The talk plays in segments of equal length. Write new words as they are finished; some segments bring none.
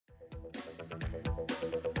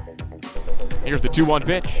Here's the 2-1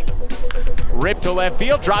 pitch. Ripped to left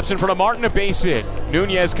field, drops in front of Martin, a base hit.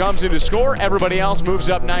 Nunez comes in to score, everybody else moves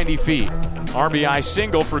up 90 feet. RBI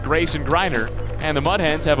single for Grayson Greiner, and the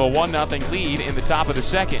Mudhens have a 1-0 lead in the top of the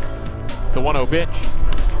second. The 1-0 pitch.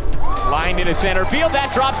 Lined into center field,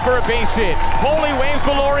 that drops for a base hit. Foley waves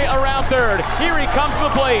Valori around third. Here he comes to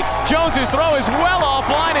the plate. Jones's throw is well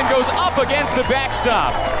offline and goes up against the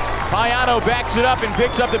backstop. Payano backs it up and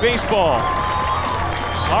picks up the baseball.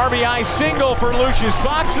 RBI single for Lucius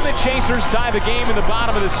Fox, and the Chasers tie the game in the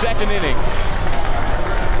bottom of the second inning.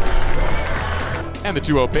 And the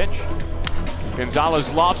 2-0 pitch. Gonzalez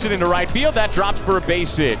lofts it into right field. That drops for a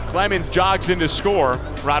base hit. Clemens jogs in to score.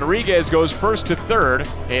 Rodriguez goes first to third.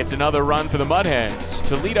 It's another run for the Mudhens.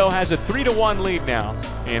 Toledo has a 3-1 lead now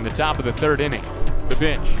in the top of the third inning. The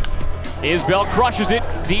pitch. Isbell crushes it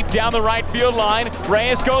deep down the right field line.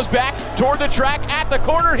 Reyes goes back toward the track at the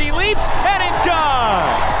corner. He leaps, and it's gone!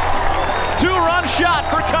 2-run shot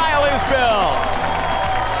for Kyle Isbell.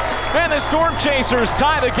 And the Storm Chasers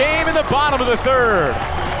tie the game in the bottom of the third.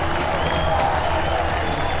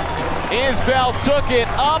 Isbell took it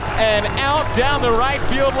up and out down the right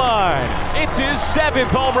field line. It's his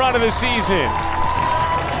 7th home run of the season.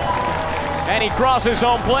 And he crosses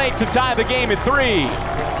home plate to tie the game at 3.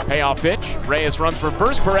 Payoff pitch. Reyes runs from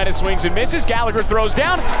first. Paredes swings and misses. Gallagher throws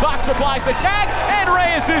down. Fox applies the tag, and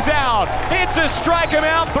Reyes is out. It's a strike him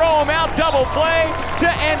out, throw him out, double play to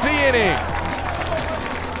end the inning.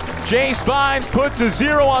 Jay Spines puts a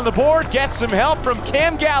 0 on the board, gets some help from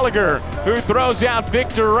Cam Gallagher, who throws out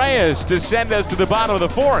Victor Reyes to send us to the bottom of the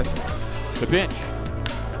fourth. The pitch.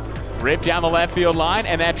 Ripped down the left field line,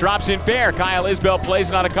 and that drops in fair. Kyle Isbell plays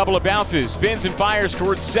it on a couple of bounces, spins and fires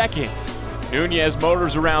towards second. Nunez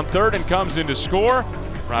motors around third and comes in to score.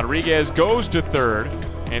 Rodriguez goes to third.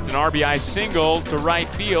 And it's an RBI single to right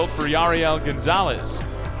field for Yariel Gonzalez.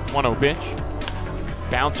 1-0 pitch.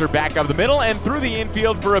 Bouncer back up the middle and through the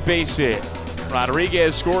infield for a base hit.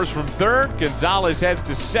 Rodriguez scores from third. Gonzalez heads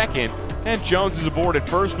to second. And Jones is aboard at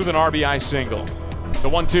first with an RBI single. The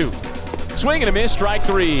 1-2. Swing and a miss, strike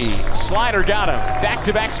 3. Slider got him.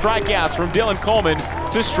 Back-to-back strikeouts from Dylan Coleman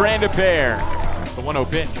to strand a pair. The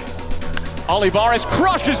 1-0 pitch. Olivares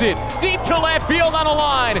crushes it deep to left field on a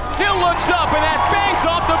line. Hill looks up and that bangs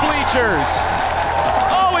off the bleachers.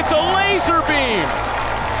 Oh, it's a laser beam.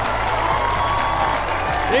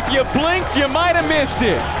 If you blinked, you might have missed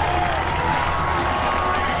it.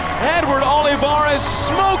 Edward Olivares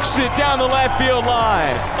smokes it down the left field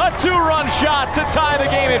line. A 2-run shot to tie the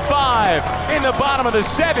game at 5 in the bottom of the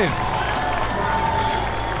 7th.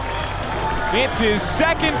 It's his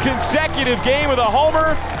 2nd consecutive game with a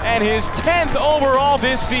homer and his 10th overall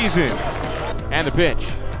this season. And the pitch.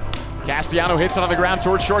 Castellano hits it on the ground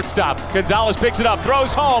towards shortstop. Gonzalez picks it up,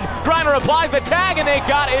 throws home. Greiner applies the tag, and they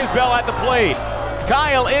got Isbell at the plate.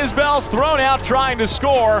 Kyle Isbell's thrown out trying to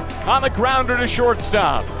score on the grounder to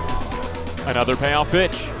shortstop. Another payoff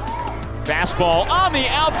pitch. Fastball on the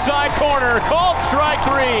outside corner, called strike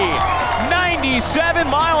 3.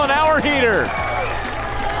 97-mile-an-hour heater.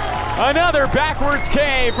 Another backwards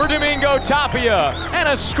K for Domingo Tapia, and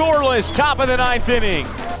a scoreless top of the 9th inning.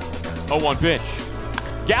 0-1 pitch.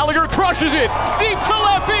 Gallagher crushes it deep to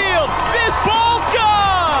left field. This ball's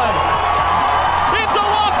gone! It's a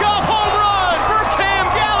walk-off home run for Cam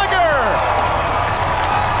Gallagher.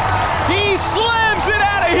 He slams it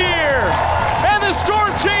out of here, and the Storm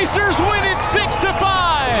Chasers win it 6-5.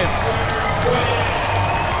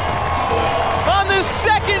 On the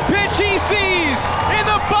second pitch he sees in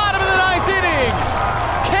the bottom of the 9th inning,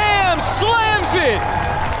 Cam slams it,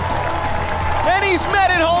 and he's met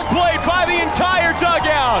at home plate by the entire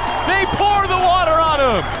dugout. They pour the water on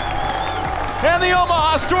him, and the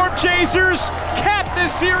Omaha Storm Chasers cap the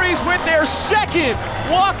series with their 2nd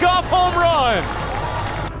walk-off home run.